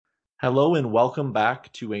Hello and welcome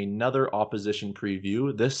back to another opposition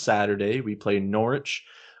preview. This Saturday, we play Norwich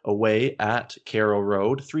away at Carrow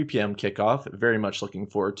Road, 3 p.m. kickoff. Very much looking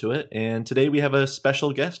forward to it. And today we have a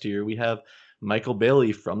special guest here. We have Michael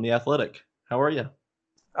Bailey from The Athletic. How are you?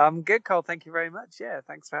 I'm good, Cole. Thank you very much. Yeah,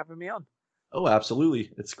 thanks for having me on. Oh,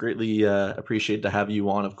 absolutely. It's greatly appreciated to have you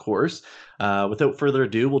on, of course. Without further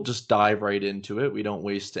ado, we'll just dive right into it. We don't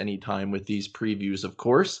waste any time with these previews, of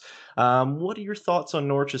course. What are your thoughts on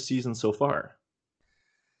Norwich's season so far?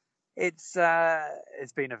 It's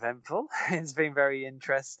been eventful. It's been very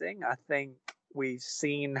interesting. I think we've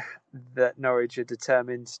seen that Norwich are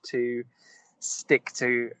determined to stick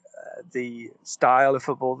to the style of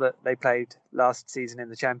football that they played last season in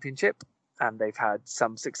the Championship, and they've had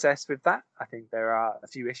some success with that. I think there are a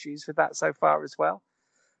few issues with that so far as well.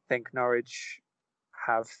 I think Norwich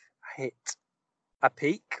have hit a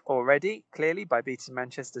peak already, clearly, by beating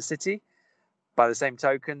Manchester City. By the same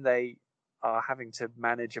token, they are having to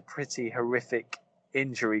manage a pretty horrific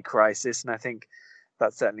injury crisis, and I think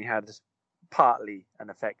that certainly had partly an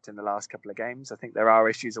effect in the last couple of games. I think there are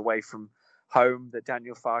issues away from home that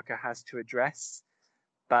Daniel Farker has to address,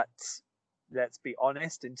 but let's be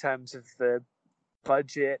honest, in terms of the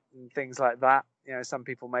budget and things like that, some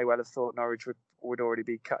people may well have thought Norwich would already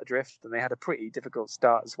be cut adrift, and they had a pretty difficult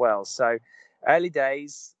start as well. So early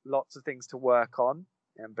days, lots of things to work on,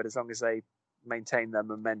 but as long as they maintain their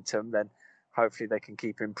momentum, then hopefully they can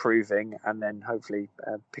keep improving and then hopefully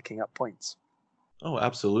picking up points. Oh,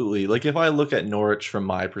 absolutely. Like if I look at Norwich from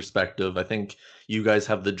my perspective, I think you guys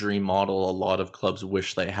have the dream model a lot of clubs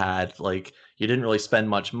wish they had. Like you didn't really spend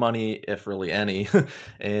much money, if really any,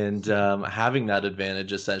 and having that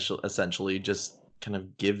advantage essentially just kind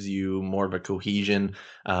of gives you more of a cohesion.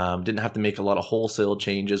 Didn't have to make a lot of wholesale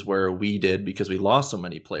changes where we did because we lost so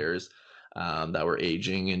many players that were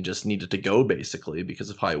aging and just needed to go basically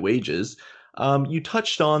because of high wages. You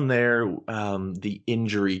touched on there the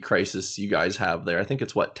injury crisis you guys have there. I think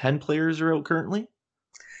it's what, 10 players are out currently?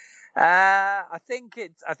 I think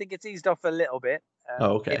it's eased off a little bit.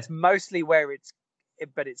 Oh, okay. It's mostly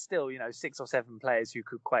but it's still 6 or 7 players who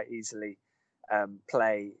could quite easily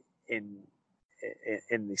play in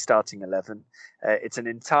the starting 11. It's an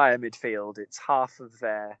entire midfield. It's half of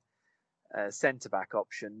their centre back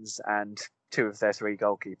options and two of their three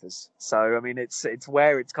goalkeepers. So I mean, it's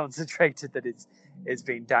where it's concentrated that it's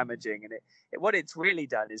been damaging, and what it's really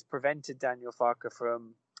done is prevented Daniel Farker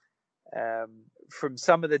from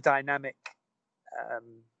some of the dynamic um,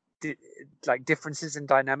 di- differences in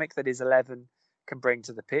dynamic that his 11 can bring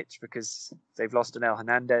to the pitch, because they've lost an El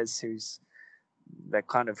Hernandez who's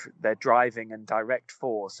their driving and direct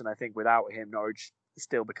force, and I think without him Norwich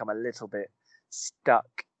still become a little bit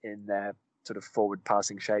stuck in their sort of forward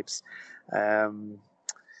passing shapes. Um,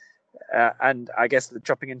 and I guess the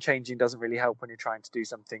chopping and changing doesn't really help when you're trying to do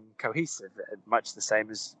something cohesive. Much the same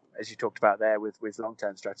as you talked about there with long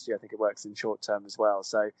term strategy. I think it works in short term as well.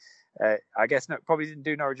 So I guess probably didn't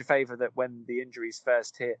do Norwich a favour that when the injuries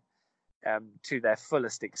first hit, to their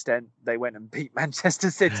fullest extent, they went and beat Manchester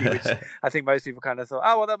City, which I think most people kind of thought,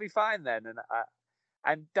 oh well, they'll be fine then.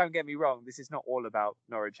 And don't get me wrong, this is not all about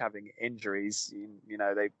Norwich having injuries.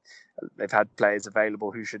 They've had players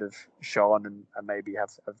available who should have shone and maybe have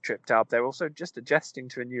tripped up. They're also just adjusting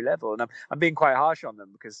to a new level, and I'm being quite harsh on them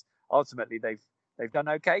because ultimately they've done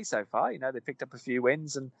okay so far. They picked up a few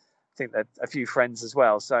wins, and I think that a few friends as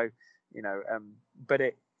well. So but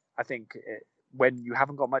I think when you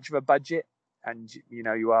haven't got much of a budget and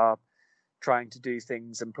you are trying to do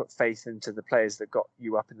things and put faith into the players that got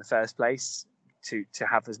you up in the first place, to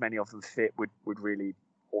have as many of them fit would really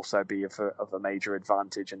also be of a major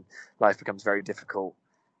advantage, and life becomes very difficult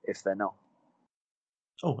if they're not.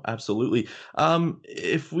 Oh, absolutely.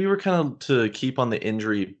 If we were kind of to keep on the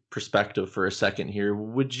injury perspective for a second here,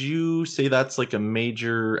 would you say that's like a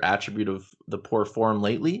major attribute of the poor form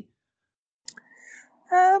lately?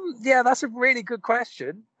 Yeah, that's a really good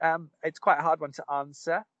question. It's quite a hard one to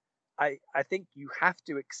answer. I think you have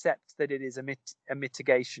to accept that it is a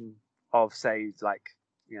mitigation of, say,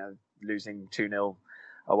 losing 2-0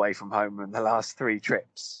 away from home in the last three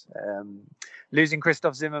trips. Losing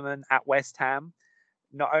Christoph Zimmerman at West Ham,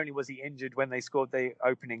 not only was he injured when they scored the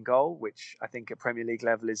opening goal, which I think at Premier League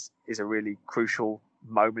level is a really crucial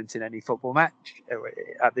moment in any football match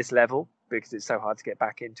at this level, because it's so hard to get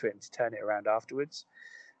back into it and to turn it around afterwards.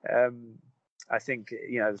 Um, I think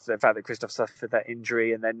the fact that Christoph suffered that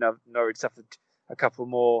injury, and then Norwich suffered a couple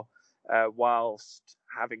more whilst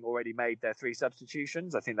having already made their three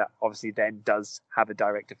substitutions. I think that obviously then does have a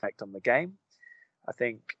direct effect on the game. I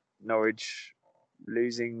think Norwich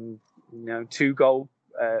losing two goal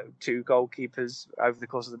two goalkeepers over the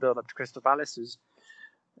course of the build-up to Crystal Palace was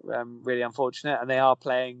really unfortunate. And they are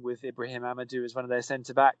playing with Ibrahim Amadou as one of their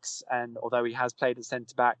centre-backs. And although he has played at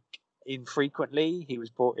centre-back infrequently, he was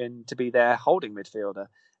brought in to be their holding midfielder,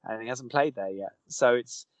 and he hasn't played there yet. So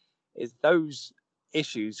it's those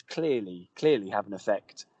issues clearly have an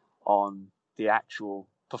effect on the actual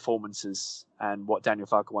performances and what Daniel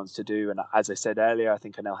Farke wants to do. And as I said earlier, I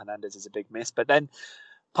think Anel Hernandez is a big miss. But then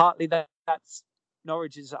partly that's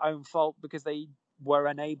Norwich's own fault, because they were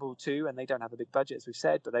unable to, and they don't have a big budget, as we've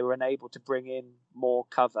said, but they were unable to bring in more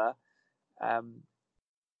cover,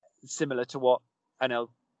 similar to what Anel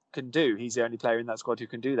can do. He's the only player in that squad who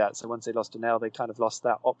can do that. So once they lost Anel, they kind of lost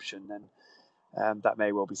that option. And that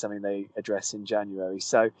may well be something they address in January.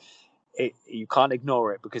 So you can't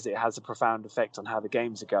ignore it, because it has a profound effect on how the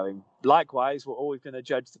games are going. Likewise, we're always going to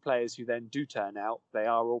judge the players who then do turn out. They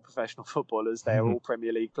are all professional footballers. They are all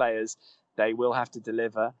Premier League players. They will have to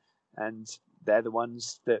deliver, and they're the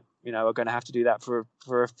ones that are going to have to do that for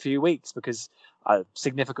a few weeks, because a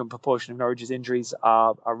significant proportion of Norwich's injuries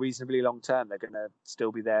are reasonably long term. They're going to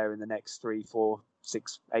still be there in the next 3, 4,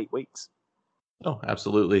 6, 8 weeks. Oh,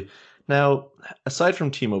 absolutely. Now, aside from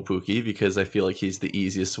Timo Pukki, because I feel like he's the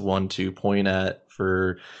easiest one to point at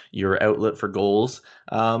for your outlet for goals,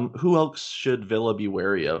 who else should Villa be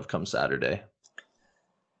wary of come Saturday?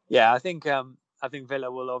 Yeah, I think Villa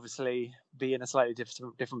will obviously be in a slightly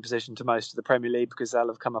different position to most of the Premier League, because they'll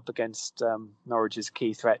have come up against Norwich's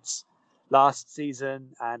key threats last season,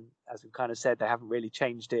 and as we've kind of said, they haven't really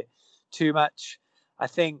changed it too much. I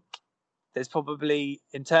think there's probably,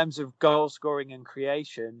 in terms of goal scoring and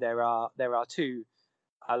creation, there are two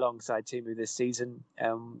alongside Timu this season.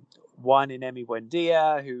 One in Emi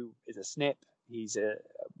Buendia, who is a snip. He's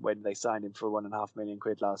when they signed him for £1.5 million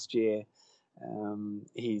last year.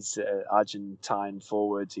 He's Argentine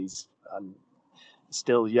forward. He's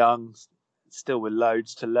still young, still with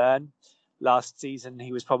loads to learn. Last season,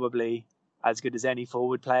 he was probably as good as any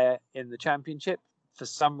forward player in the Championship. For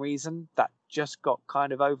some reason, that just got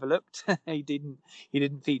kind of overlooked. He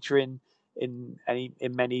didn't feature in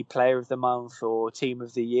many Player of the Month or Team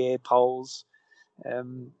of the Year polls,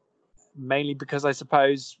 mainly because I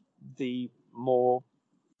suppose the more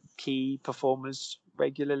key performers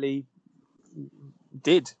regularly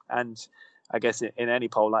did. And I guess in any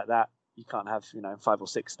poll like that, you can't have 5 or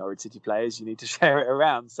 6 Norwich City players. You need to share it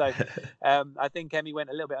around. So I think Emi went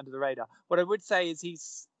a little bit under the radar. What I would say is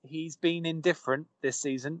he's been indifferent this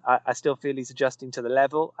season. I still feel he's adjusting to the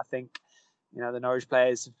level. I think the Norwich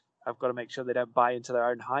players have got to make sure they don't buy into their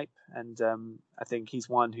own hype. And I think he's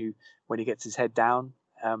one who, when he gets his head down,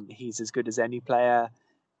 he's as good as any player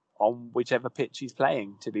on whichever pitch he's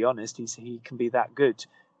playing. To be honest, he can be that good.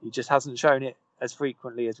 He just hasn't shown it as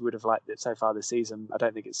frequently as we would have liked it so far this season. I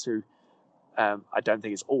don't think it's through. I don't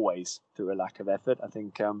think it's always through a lack of effort. I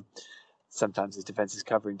think sometimes his defensive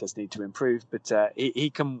covering does need to improve, but he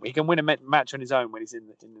can win a match on his own when he's in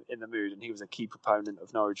the mood. And he was a key proponent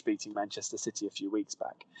of Norwich beating Manchester City a few weeks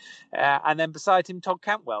back. And then beside him, Todd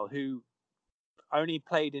Cantwell, who only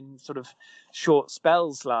played in sort of short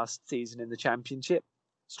spells last season in the Championship,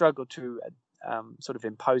 struggled to sort of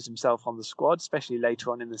impose himself on the squad, especially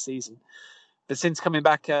later on in the season. But since coming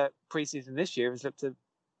back pre-season this year, has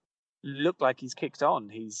looked like he's kicked on.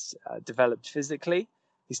 He's developed physically.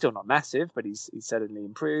 He's still not massive, but he's certainly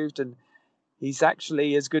improved, and he's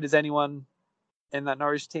actually as good as anyone in that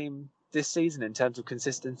Norwich team this season in terms of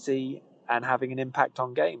consistency and having an impact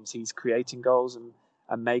on games. He's creating goals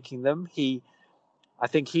and making them. I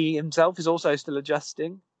think he himself is also still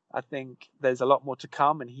adjusting. I think there's a lot more to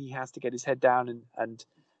come, and he has to get his head down and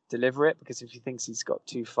deliver it, because if he thinks he's got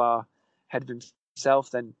too far ahead of himself,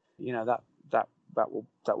 then that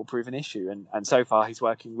will prove an issue. And so far, he's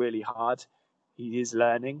working really hard. He is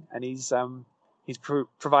learning, and he's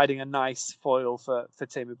providing a nice foil for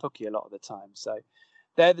Timo Pukki a lot of the time. So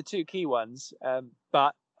they're the two key ones.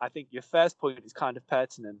 But I think your first point is kind of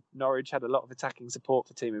pertinent. Norwich had a lot of attacking support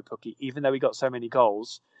for Timo Pukki, even though he got so many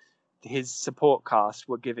goals. His support cast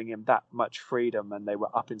were giving him that much freedom, and they were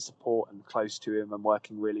up in support and close to him and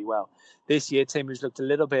working really well. This year, Timo's looked a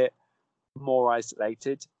little bit more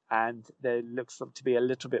isolated, and there looks to be a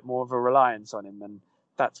little bit more of a reliance on him. And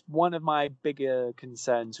that's one of my bigger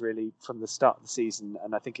concerns, really, from the start of the season.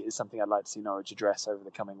 And I think it is something I'd like to see Norwich address over the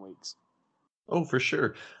coming weeks. Oh, for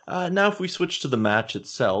sure. Now, if we switch to the match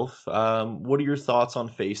itself, what are your thoughts on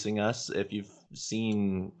facing us? If you've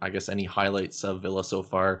seen, I guess, any highlights of Villa so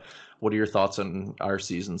far, what are your thoughts on our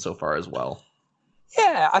season so far as well?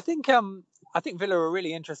 Yeah, I think Villa are a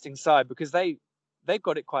really interesting side, because they've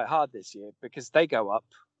got it quite hard this year, because they go up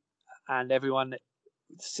and everyone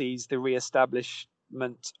sees the re-established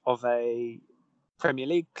development of a Premier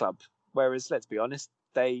League club. Whereas, let's be honest,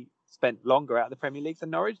 they spent longer out of the Premier League than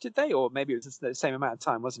Norwich, did they? Or maybe it was the same amount of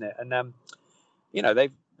time, wasn't it? And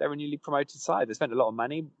they're a newly promoted side. They spent a lot of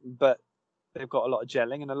money, but they've got a lot of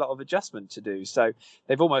gelling and a lot of adjustment to do. So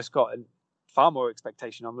they've almost got far more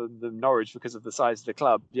expectation on them than Norwich because of the size of the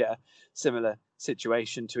club. Yeah, similar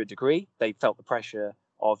situation to a degree. They felt the pressure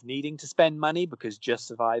of needing to spend money because just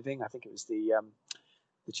surviving, I think it was the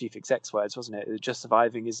chief exec's words, wasn't it? Just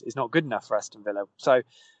surviving is not good enough for Aston Villa. So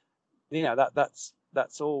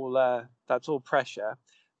that's all pressure.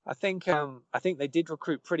 I think they did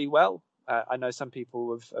recruit pretty well. I know some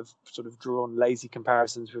people have sort of drawn lazy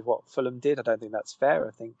comparisons with what Fulham did. I don't think that's fair.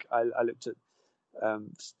 I think I looked at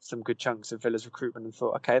some good chunks of Villa's recruitment and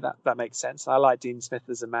thought, okay, that makes sense. I like Dean Smith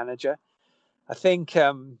as a manager. I think,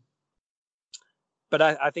 but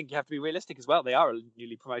I think you have to be realistic as well. They are a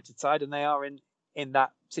newly promoted side, and they are in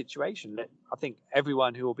that situation. I think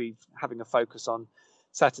everyone who will be having a focus on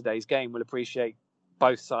Saturday's game will appreciate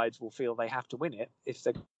both sides will feel they have to win it if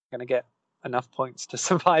they're going to get enough points to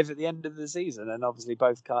survive at the end of the season, and obviously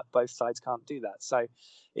both sides can't do that. So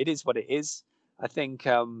it is what it is. I think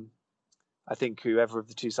whoever of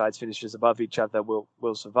the two sides finishes above each other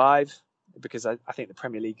will survive, because I think the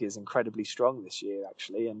Premier League is incredibly strong this year,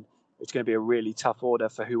 actually, and it's going to be a really tough order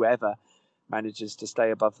for whoever manages to stay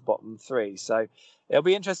above the bottom three. So it'll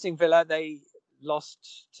be interesting. Villa, they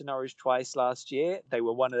lost to Norwich twice last year. They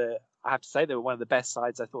were one of the best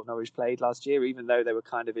sides I thought Norwich played last year, even though they were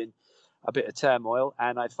kind of in a bit of turmoil.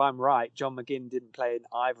 And if I'm right, John McGinn didn't play in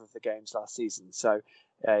either of the games last season. So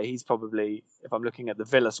he's probably, if I'm looking at the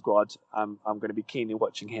Villa squad, I'm going to be keenly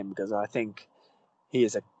watching him, because I think he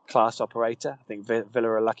is a class operator. I think Villa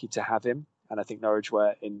are lucky to have him. And I think Norwich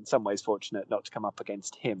were in some ways fortunate not to come up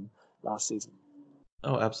against him last season.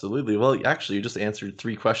 Oh, absolutely. Well, actually, you just answered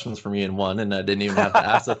 3 questions for me in one, and I didn't even have to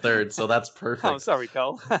ask a third, so that's Oh, perfect. sorry,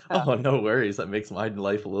 Cole. Oh, no worries. That makes my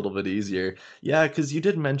life a little bit easier. Yeah, because you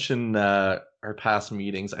did mention our past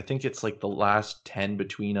meetings. I think it's like the last 10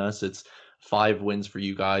 between us. It's 5 wins for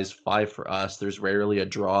you guys, 5 for us. There's rarely a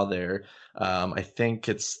draw there. I think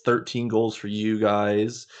it's 13 goals for you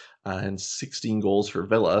guys and 16 goals for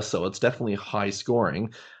Villa, so it's definitely high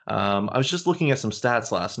scoring. I was just looking at some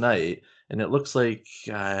stats last night, and it looks like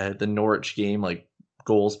the Norwich game, like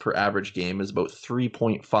goals per average game, is about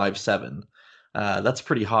 3.57. That's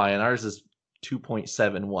pretty high, and ours is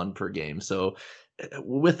 2.71 per game. So,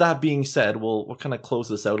 with that being said, we'll kind of close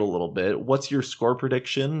this out a little bit. What's your score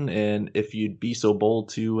prediction, and if you'd be so bold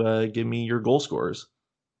to give me your goal scorers?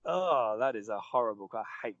 Oh, that is a horrible. I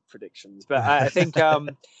hate predictions, but I think,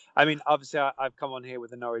 I mean, obviously, I've come on here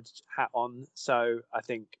with a Norwich hat on, so I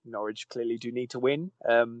think Norwich clearly do need to win.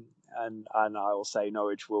 And I will say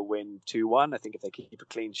Norwich will win 2-1. I think if they keep a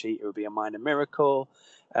clean sheet, it would be a minor miracle.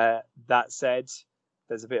 That said,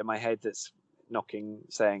 there's a bit in my head that's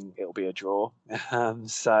saying it'll be a draw. But I'm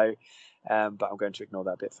going to ignore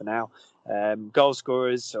that bit for now. Goal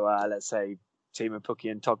scorers, so let's say Timo Pukki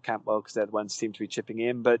and Todd Cantwell, because they're the ones who seem to be chipping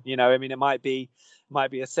in. But I mean, it might be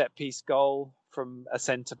a set piece goal from a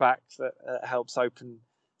centre back that helps open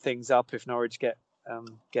things up if Norwich get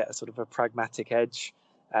a sort of a pragmatic edge.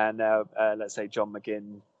 And let's say John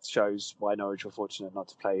McGinn shows why Norwich were fortunate not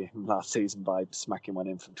to play him last season by smacking one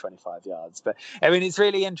in from 25 yards. But I mean, it's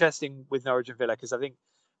really interesting with Norwich and Villa, because I think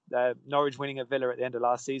Norwich winning at Villa at the end of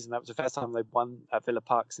last season, that was the first time they'd won at Villa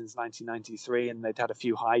Park since 1993, and they'd had a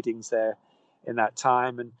few hidings there in that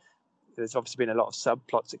time. And there's obviously been a lot of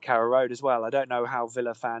subplots at Carrow Road as well. I don't know how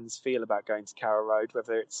Villa fans feel about going to Carrow Road,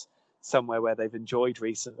 whether it's somewhere where they've enjoyed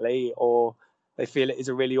recently or they feel it is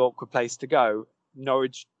a really awkward place to go.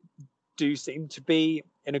 Norwich do seem to be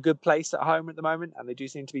in a good place at home at the moment, and they do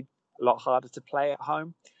seem to be a lot harder to play at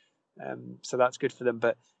home. So that's good for them.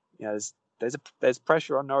 But there's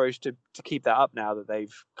pressure on Norwich to keep that up now that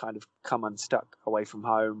they've kind of come unstuck away from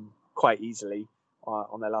home quite easily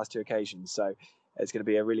on their last 2 occasions. So it's going to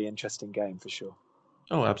be a really interesting game for sure.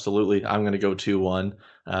 Oh, absolutely. I'm going to go 2-1.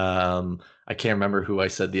 I can't remember who I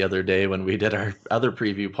said the other day when we did our other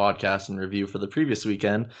preview podcast and review for the previous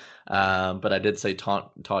weekend, but I did say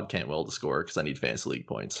Todd Cantwell to score because I need fantasy league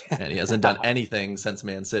points, and he hasn't done anything since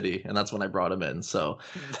Man City, and that's when I brought him in. So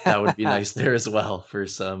that would be nice there as well for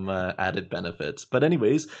some added benefits. But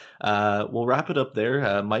anyways, we'll wrap it up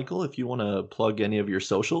there. Michael, if you want to plug any of your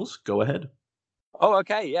socials, go ahead. Oh,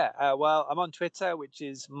 okay, yeah. Well, I'm on Twitter, which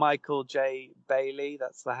is Michael J Bailey.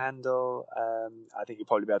 That's the handle. I think you'll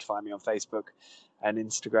probably be able to find me on Facebook and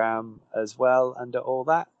Instagram as well under all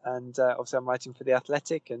that. And obviously, I'm writing for The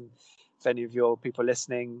Athletic, and if any of your people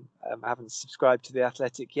listening haven't subscribed to The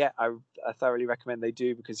Athletic yet, I thoroughly recommend they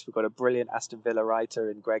do, because we've got a brilliant Aston Villa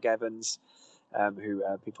writer in Greg Evans, who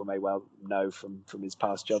people may well know from his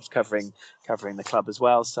past jobs covering the club as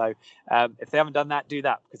well. So if they haven't done that, do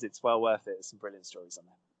that, because it's well worth it. There's some brilliant stories on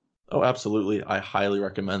there. Oh, absolutely. I highly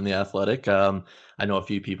recommend The Athletic. I know a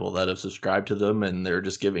few people that have subscribed to them and they're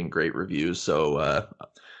just giving great reviews. So,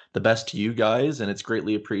 the best to you guys, and it's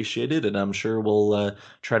greatly appreciated. And I'm sure we'll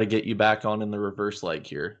try to get you back on in the reverse leg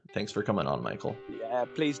here. Thanks for coming on, Michael. Yeah,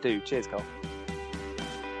 please do. Cheers, Cole.